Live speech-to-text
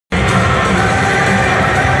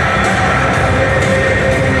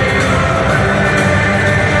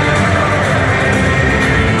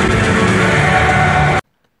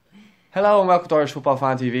Hello and welcome to Irish Football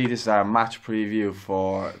Fan TV. This is our match preview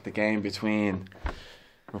for the game between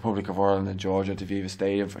Republic of Ireland and Georgia at the Aviva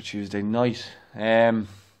Stadium for Tuesday night. Coming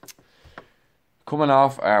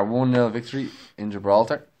off our 1-0 victory in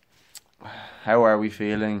Gibraltar, how are we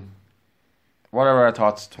feeling? What are our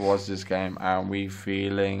thoughts towards this game? Are we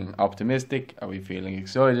feeling optimistic? Are we feeling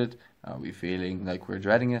excited? Are we feeling like we're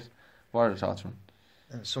dreading it? What are the thoughts, man?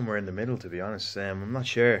 Somewhere in the middle, to be honest. I'm not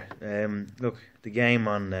sure. Look, the game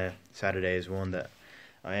on Saturday is one that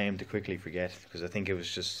I aim to quickly forget, because I think it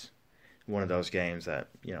was just one of those games that,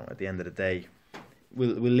 you know, at the end of the day, we'll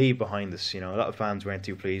leave behind us. You know, a lot of fans weren't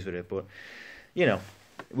too pleased with it, but you know,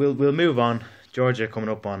 we'll move on. Georgia coming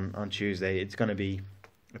up on Tuesday. It's going to be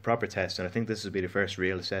a proper test, and I think this will be the first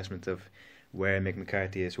real assessment of where Mick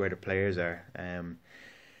McCarthy is, where the players are.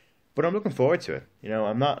 But I'm looking forward to it. You know,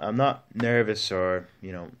 I'm not nervous or,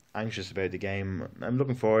 you know, anxious about the game. I'm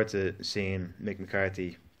looking forward to seeing Mick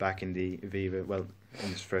McCarthy back in the Aviva. Well, in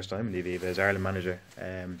his first time in the Aviva as Ireland manager.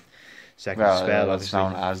 Second spell, it's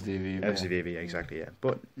known as the Aviva. As the Aviva, exactly, yeah.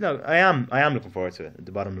 But no, I am looking forward to it.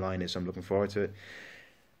 The bottom line is I'm looking forward to it.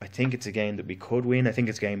 I think it's a game that we could win. I think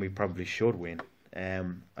it's a game we probably should win.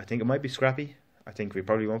 I think it might be scrappy. I think we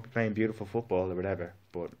probably won't be playing beautiful football or whatever,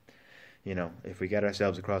 but you know, if we get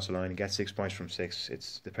ourselves across the line and get 6 points from 6,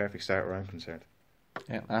 it's the perfect start where I'm concerned.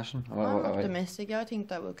 Yeah, Aisling? I'm optimistic. Yeah, I think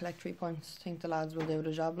that we'll collect 3 points. I think the lads will do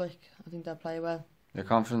the job. Like, I think they'll play well. You're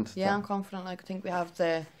confident? Yeah, I'm confident. Like, I think we have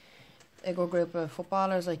a good group of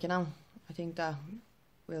footballers. Like, you know, I think that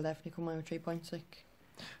we'll definitely come out with 3 points. Like,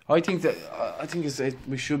 I think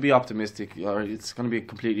we should be optimistic. Or it's going to be a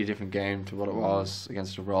completely different game to what it was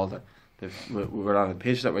against Gibraltar. We're on a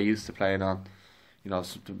pitch that we're used to playing on. You know,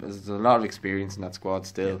 there's a lot of experience in that squad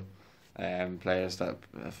still. Players that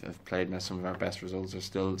have played some of our best results are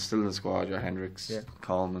still in the squad. Your Hendricks,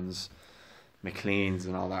 Coleman's, McLean's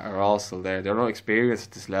and all that are all still there. They're not experienced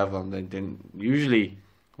at this level, and they didn't usually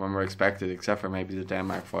when we're expected, except for maybe the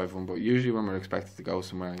Denmark 5-1, but usually when we're expected to go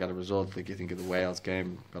somewhere and get a result, like you think of the Wales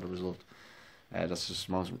game, got a result. That's just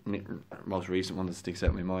most recent one that sticks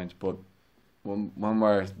out in my mind. But when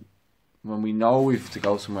we know we've to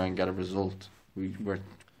go somewhere and get a result, we're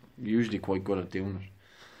usually quite good at doing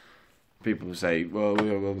it. People will say, well,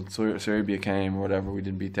 Serbia came or whatever, we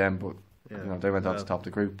didn't beat them, but you know, they went on to top the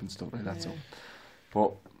group and stuff like that. So,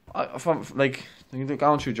 but from like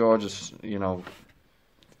going through Georgia's, you know,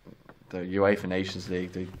 the UEFA Nations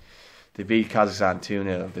League, they beat Kazakhstan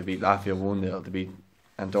 2-0, they beat Latvia 1-0, they beat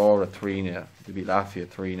Andorra 3-0, they beat Latvia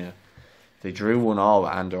 3-0. They drew 1-1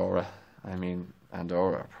 with Andorra. I mean,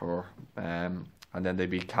 Andorra are poor. And then they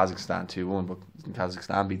beat Kazakhstan 2-1, but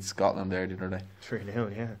Kazakhstan beat Scotland there the other day.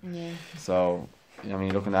 3-0, yeah. So, I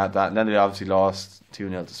mean, looking at that, and then they obviously lost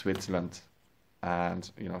 2-0 to Switzerland,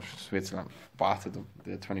 and you know, Switzerland battered them.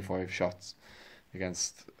 They had 25 shots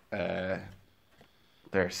against their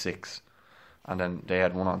 6, and then they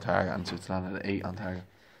had 1 on target, and Switzerland had 8 on target.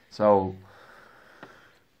 So,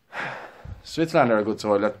 Switzerland are a good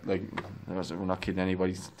side. We're not kidding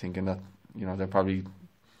anybody thinking that, you know, they're probably.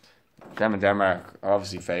 Them and Denmark are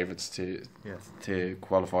obviously favourites to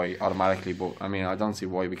qualify automatically, but I mean, I don't see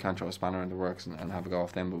why we can't throw a spanner in the works and have a go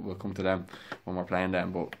off them, but we'll come to them when we're playing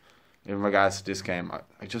them. But in regards to this game,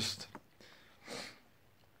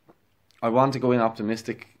 I want to go in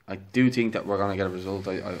optimistic. I do think that we're going to get a result.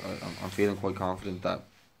 I'm feeling quite confident that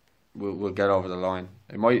we'll get over the line.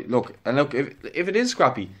 It might look if it is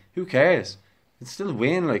scrappy, who cares? It's still a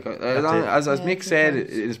win. Like as Mick said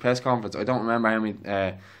in his press conference, I don't remember how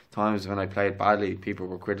many times when I played badly, people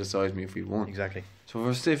were criticising me if we won. Exactly. So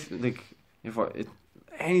if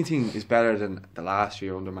anything is better than the last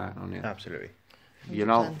year under Martin O'Neill. Absolutely. You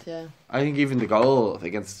know, I think even the goal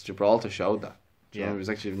against Gibraltar showed that. You know, it was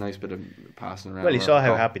actually a nice bit of passing around. Well, you saw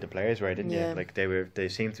how happy the players were, didn't you? Like they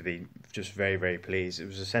seemed to be just very, very pleased. It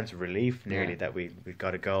was a sense of relief nearly that we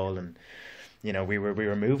got a goal, and you know, we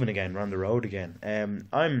were moving again, we're on the road again. I'm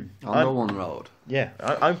on the one road. Yeah,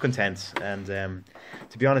 I'm content, and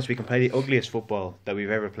to be honest, we can play the ugliest football that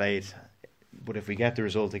we've ever played, but if we get the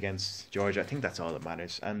result against Georgia, I think that's all that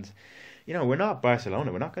matters. And you know, we're not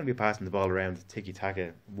Barcelona. We're not going to be passing the ball around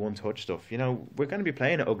tiki-taka, one-touch stuff. You know, we're going to be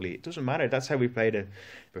playing it ugly. It doesn't matter. That's how we played it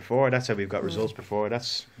before. That's how we've got results before.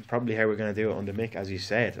 That's probably how we're going to do it under Mick, as you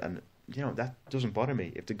said. And you know, that doesn't bother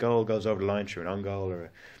me. If the goal goes over the line through an on goal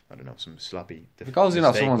or I don't know, some sloppy. If it goes in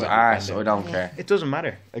off someone's arse, I don't care. It doesn't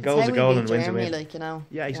matter. A goal's a goal and wins a win. Like, you know,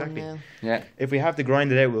 yeah, exactly. Yeah. If we have to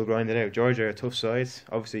grind it out, we'll grind it out. Georgia are a tough side.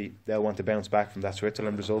 Obviously, they'll want to bounce back from that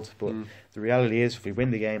Switzerland result. But the reality is, if we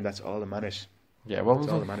win the game, that's all that matters. Yeah, well,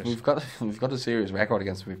 we've got a serious record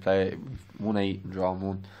against them. We've won 8 and drawn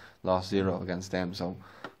 1, lost 0 against them. So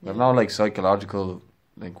I've no like psychological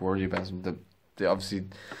like worry about them. They obviously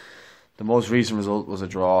the most recent result was a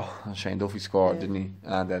draw, and Shane Duffy scored, didn't he?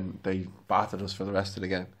 And then they battered us for the rest of the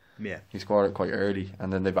game. Yeah. He scored it quite early,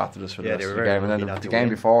 and then they battered us for the Yeah, rest they of were the very game. And lucky then not the to game win.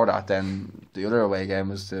 before that, then the other away game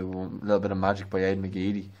was the little bit of magic by Aidan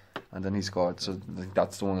McGeady, and then he scored. So I think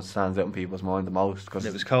that's the one that stands out in people's mind the most. Cause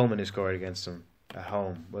And it was Coleman who scored against them at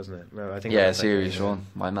home, wasn't it? Well, I think. yeah, it was that serious game, run.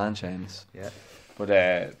 My man Shane's. Yeah. But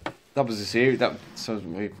that was a series. So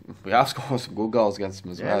we have scored some good goals against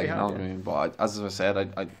them as Yeah, well. we You have, know what I mean? But as I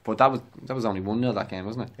said, but that was only 1-0 that game,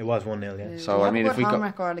 wasn't it? It was 1-0, yeah. So, we I have mean, a if good we home go-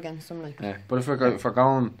 record against them, like. Yeah. But if we're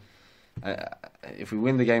going, if we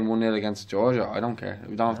win the game 1-0 against Georgia, I don't care.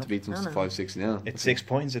 We don't have to beat them No, no. 5-6-0. It's 6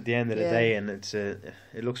 points at the end of the Yeah. day, and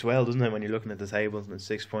it looks well, doesn't it, when you're looking at the table? And it's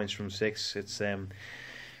 6 points from 6.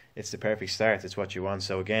 It's the perfect start. It's what you want.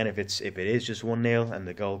 So again, if it is just 1-0 and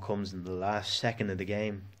the goal comes in the last second of the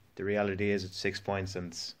game, the reality is it's 6 points,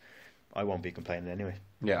 and I won't be complaining anyway.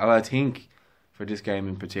 Yeah, well, I think for this game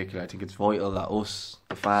in particular, I think it's vital that us,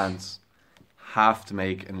 the fans, have to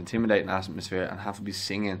make an intimidating atmosphere and have to be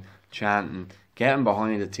singing, chanting, getting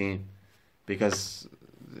behind the team, because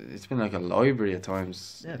it's been like a library at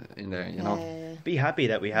times in there, you know. Yeah. Be happy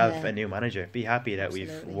that we have Yeah. a new manager. Be happy that we've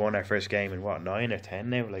Absolutely. won our first game in 9 or 10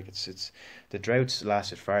 now. Like it's the drought's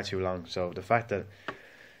lasted far too long. So the fact that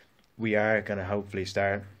we are going to hopefully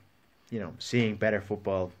start, seeing better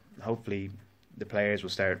football. Hopefully the players will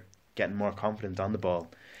start getting more confident on the ball.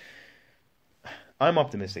 I'm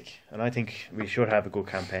optimistic, and I think we should have a good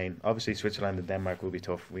campaign. Obviously, Switzerland and Denmark will be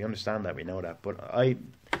tough. We understand that, we know that. But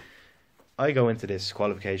I go into this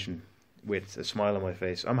qualification with a smile on my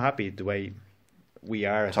face. I'm happy the way we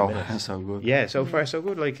are at the minute. So good. Yeah, so far so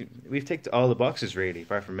good. Like we've ticked all the boxes really,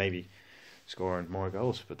 apart from maybe scoring more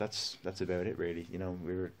goals. But that's about it really.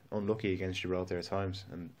 We were unlucky against Gibraltar at times,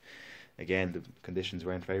 and again the conditions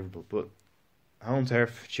weren't favourable. But home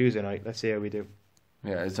turf Tuesday night. Let's see how we do.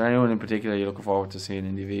 Yeah, is there anyone in particular you're looking forward to seeing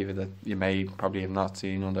in the Aviva that you may probably have not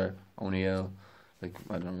seen under O'Neill? Like,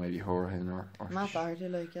 I don't know, maybe Hourihane or Matt Doherty,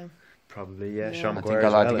 like, yeah. Probably, yeah. Yeah. Sean I McGuire think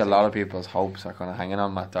as well, a lot of people's hopes are kind of hanging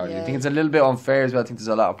on Matt Doherty. I Yeah. think it's a little bit unfair as well. I think there's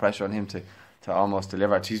a lot of pressure on him to almost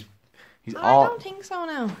deliver. He's I all don't think so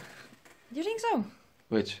now. Do you think so?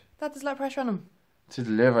 which That there's a lot of pressure on him. to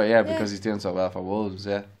deliver, yeah, Yeah. because he's doing so well for Wolves,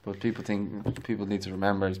 yeah. But people need to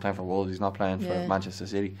remember he's playing for Wolves. He's not playing for Yeah. Manchester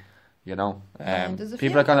City. You know, there's a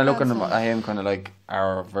people few are kind of good looking lads at him kind of like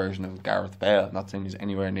our version of Gareth Bale. Not saying he's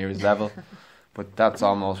anywhere near his level, but that's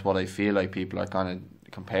almost what I feel like people are kind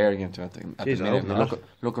of comparing him to at the Jeez, I minute. hope They're not.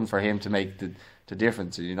 looking for him to make the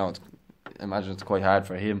difference. Imagine it's quite hard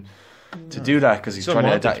for him to do that because he's It's trying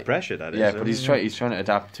to unwanted adapt. pressure, that is. Yeah, but isn't it? he's trying to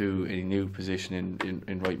adapt to a new position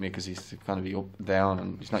in right mid because he's kind of be up and down,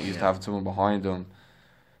 and he's not used to having someone behind him.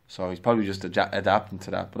 So he's probably just adapting to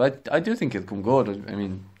that. But I do think he'll come good. I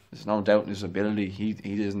mean, there's no doubt in his ability. He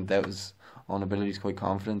doesn't doubt his own ability. He's quite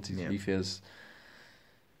confident. He feels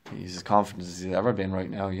he's as confident as he's ever been right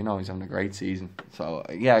now. He's having a great season. So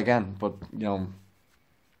yeah, again, but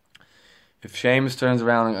if Seamus turns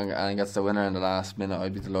around and gets the winner in the last minute,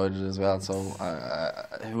 I'd be delighted as well. So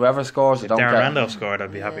whoever scores, I If don't Darren care. Randolph scored,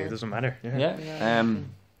 I'd be happy. Yeah. It doesn't matter. Yeah. Yeah.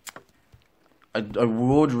 I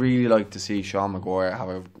would really like to see Sean Maguire have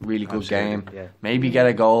a really good Absolutely, game. yeah. Maybe get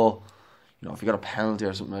a goal. If you got a penalty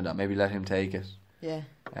or something like that, maybe let him take it. Yeah.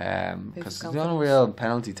 Because the confidence. only real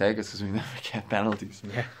penalty takers because we never get penalties.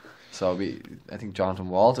 Yeah. So I think Jonathan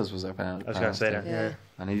Walters was our penalty. I was going to say that. Yeah. Yeah.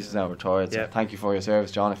 And he's now retired. So Yeah. thank you for your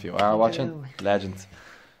service, John. If you are watching, legend.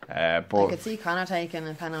 I But could see Conor taking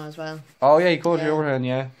a penalty as well. oh yeah, he could. Yeah. Hourihane,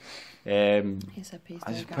 yeah. He's a piece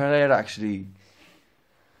I there, just Gav. player that actually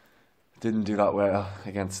didn't do that well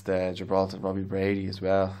against Gibraltar. Robbie Brady as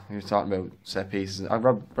well. We were talking about set pieces.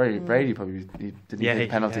 Brady probably he didn't Yeah, get a he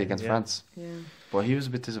penalty had, against yeah. France, Yeah. but he was a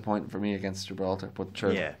bit disappointing for me against Gibraltar. But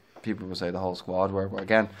sure, Yeah. people will say the whole squad were. But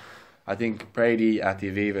again, I think Brady at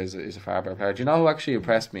the Aviva is a far better player. Do you know who actually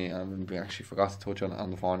impressed me? And we actually forgot to touch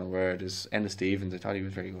on the final word is Ennis Stevens. I thought he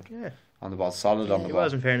was very good Yeah. on the ball, solid on Yeah. the He ball.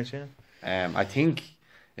 was, in fairness, yeah. I think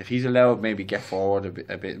if he's allowed maybe get forward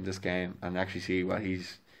a bit in this game and actually see what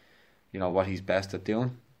he's best at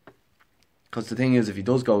doing. Because the thing is, if he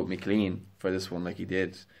does go with McLean for this one like he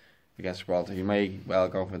did against Gibraltar, he may well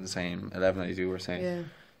go for the same 11 as you were saying. Yeah.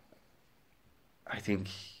 I think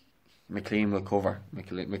McLean will cover.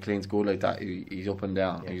 McLean's good like that. He's up and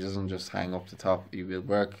down. Yeah. He doesn't just hang up the top. He will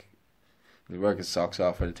work. He'll work his socks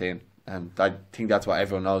off for the team. And I think that's what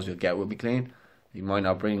everyone knows you'll get with McLean. He might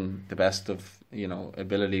not bring the best of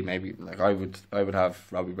ability. Maybe like I would have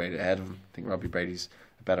Robbie Brady ahead of him. I think Robbie Brady's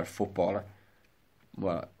a better footballer.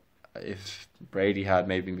 Well, if Brady had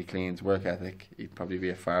maybe McLean's work ethic, he'd probably be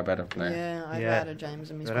a far better player. Yeah, I'd rather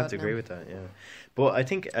James in my squad. I'd have to agree with that. Yeah, but I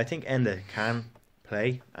think Enda can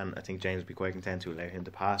play, and I think James would be quite content to allow him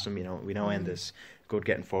to pass him. We know Enda's good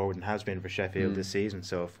getting forward and has been for Sheffield this season.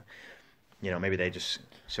 So if maybe they just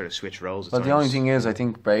sort of switch roles. But the only thing is, I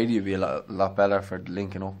think Brady would be a lot better for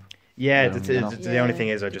linking up. Yeah, the only thing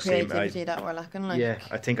is I just see that we're lacking. Yeah,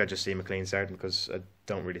 I think I just see McLean starting because I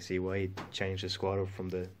don't really see why he'd change the squad up from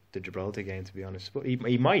the Gibraltar game, to be honest. But he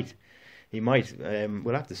might.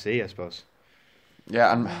 We'll have to see, I suppose.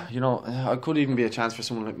 Yeah, and it could even be a chance for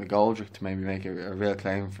someone like McGoldrick to maybe make a real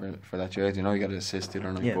claim for that jersey. You got to assist it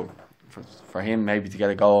or not, but for him maybe to get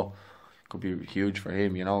a goal could be huge for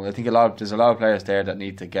him. I think there's a lot of players there that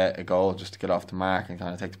need to get a goal just to get off the mark and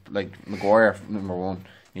kind of take, like Maguire, number one.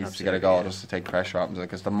 Needs to get a goal just to take pressure off him,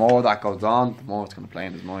 because the more that goes on, the more it's going to play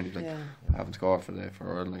in his mind. He's like, I haven't scored for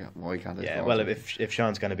Ireland. Like, why can't I? Yeah, well, if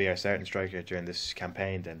Sean's going to be our starting striker during this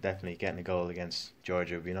campaign, then definitely getting a goal against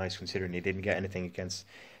Georgia would be nice, considering he didn't get anything against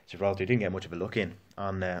Gibraltar. He didn't get much of a look in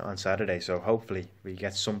on Saturday, so hopefully we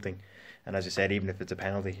get something. And as I said, even if it's a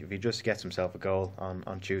penalty, if he just gets himself a goal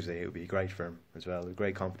on Tuesday, it would be great for him as well. A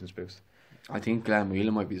great confidence boost. I think Glenn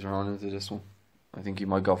Whelan might be thrown into this one. I think he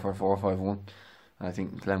might go for a 4-5-1. I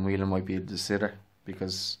think Glenn Whelan might be the sitter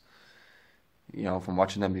because, from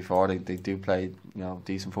watching them before, they do play,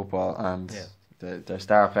 decent football, and their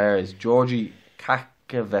star player is Georgi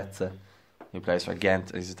Kakavetse, who plays for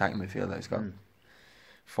Ghent. He's attacking midfielder. He's got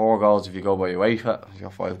 4 goals if you go by UEFA. He's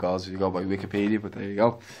got 5 goals if you go by Wikipedia, but there you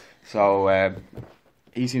go. So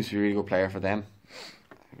he seems to be a really good player for them.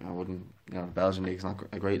 I wouldn't, the Belgian league's not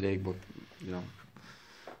a great league, but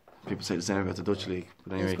people say the same about the Dutch league.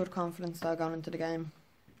 But anyway, there's good confidence there going into the game.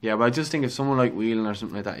 Yeah, but I just think if someone like Whelan or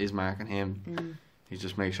something like that is marking him, he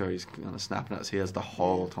just make sure he's kind of snapping at his heels the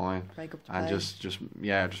whole time, and just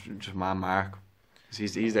man mark.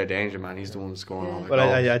 He's their danger man. He's the one that's scoring all the goals.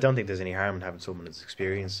 Well, I don't think there's any harm in having someone as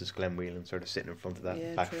experienced as Glenn Whelan sort of sitting in front of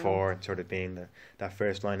that back four and sort of being that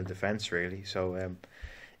first line of defence, really. So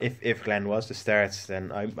if Glenn was to start,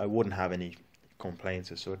 then I wouldn't have any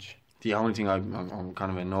complaints as such. The only thing I'm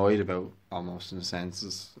kind of annoyed about, almost in a sense,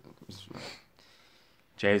 is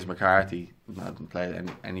James McCarthy hasn't played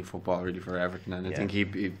any football really for Everton, and I think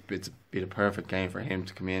it's be the perfect game for him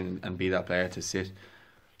to come in and be that player to sit,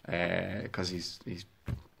 because he's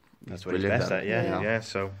that's what he's best at. Yeah.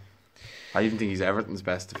 So I even think he's Everton's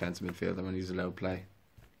best defensive midfielder when he's allowed to play.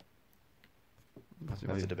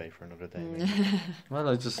 That's a debate for another day. Well,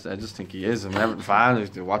 I just think he is. I'm an Everton fan.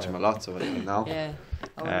 I watch him a lot, so I know. Yeah,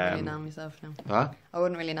 I wouldn't really know myself now. Huh? I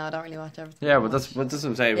wouldn't really know. I don't really watch Everton. Yeah, but that's what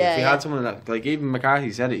I'm saying. If you had someone that, like, even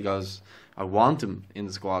McCarthy said it, he goes, I want him in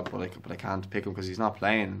the squad, but I can't pick him because he's not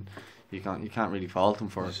playing. You can't really fault him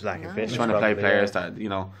for it. He's trying to play players that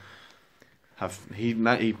have.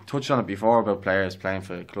 He touched on it before about players playing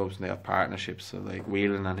for clubs and they have partnerships. So like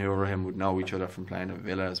Whelan and Hourihane would know each other from playing at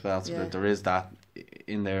Villa as well. So there is that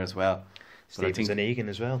in there as well. Stevenson Egan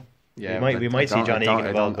as well. Yeah, we might see John Egan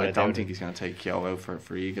involved. I don't think he's going to take Keogh out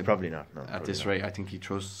for Egan. Probably not. No, at this rate, I think he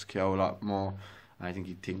trusts Keogh a lot more. I think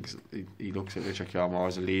he looks at Richard Keogh more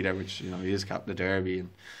as a leader, which he is captain of Derby, and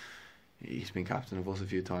he's been captain of us a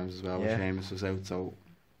few times as well. When Seamus was out, so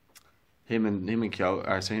him and Keogh,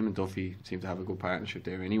 him and Duffy seem to have a good partnership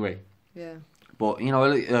there anyway. Yeah. But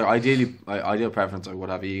ideal preference, I would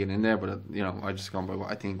have Egan in there, but I just gone by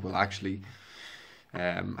what I think will actually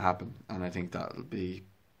happen, and I think that'll be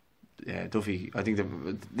Duffy. I think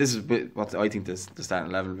this is a bit what I think the starting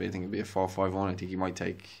 11 will be. I think it'll be a 4-5-1. I think he might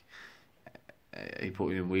take he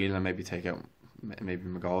put in Whelan and maybe take out maybe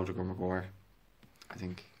McGoldrick or Maguire. I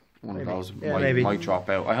think one of those might drop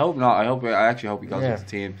out. I hope not. I actually hope he goes with the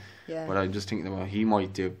team. Yeah. But I just think that what he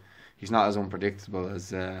might do, he's not as unpredictable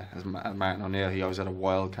as Martin O'Neill. He always had a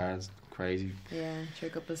wild card, crazy. Yeah,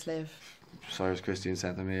 trick up the sleeve. Cyrus Christian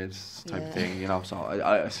centre mid type of thing, So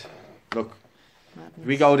I look. If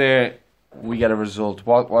we go there, we get a result.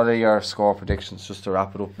 What are your score predictions, just to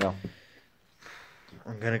wrap it up now?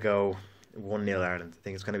 I'm gonna go 1-0 Ireland. I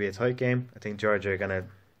think it's gonna be a tight game. I think Georgia are gonna,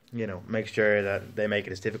 make sure that they make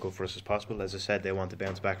it as difficult for us as possible. As I said, they want to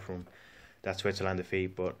bounce back from that Switzerland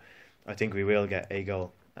defeat, but I think we will get a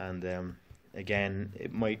goal. And again,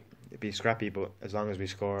 it might be scrappy, but as long as we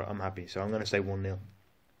score, I'm happy. So I'm gonna say 1-0.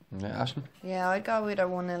 Yeah, Aisling? Yeah, I'd go with a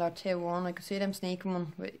 1-0 or 2-1. I could see them sneaking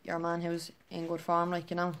one with your man who's in good form,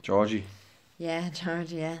 Georgie. Yeah,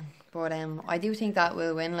 Georgie, yeah. But I do think that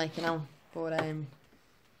will win, But 1-0 or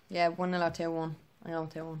 2-1. I know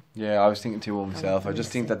 2-1. Yeah, I was thinking 2-1 myself. I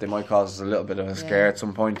just think that they might cause us a little bit of a scare at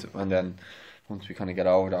some point, and then once we kind of get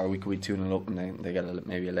over that, or we could be 2-0 up and then they get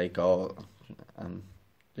maybe a late goal, and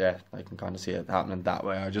yeah, I can kind of see it happening that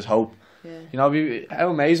way. I just hope, Yeah. you know, how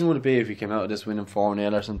amazing would it be if you came out of this winning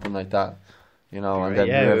 4-0 or something like that, you know, and then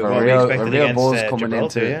we have what we a expected real against, buzz coming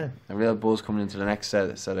Gibraltar, into a real buzz coming into the next set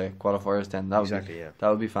of qualifiers. Then that would Exactly, that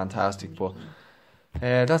would be fantastic. But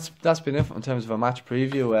that's been it in terms of a match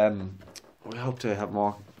preview. We hope to have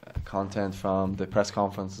more content from the press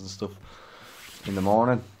conference and stuff in the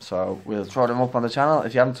morning, so we'll throw them up on the channel.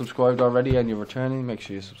 If you haven't subscribed already and you're returning, make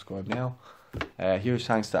sure you subscribe now. Huge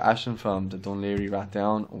thanks to Aisling from the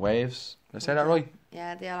DLR Waves. Did I say that right?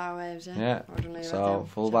 Yeah, DLR Waves, yeah. Yeah. Ordinary So right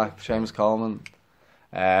fullback Seamus Coleman.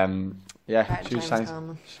 Huge thanks.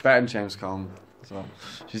 She's better than James Coleman. So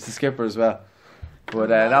she's the skipper as well. But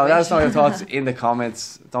now let us know your thoughts in the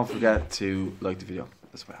comments. Don't forget to like the video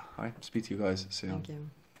as well. Alright, speak to you guys soon. Thank you.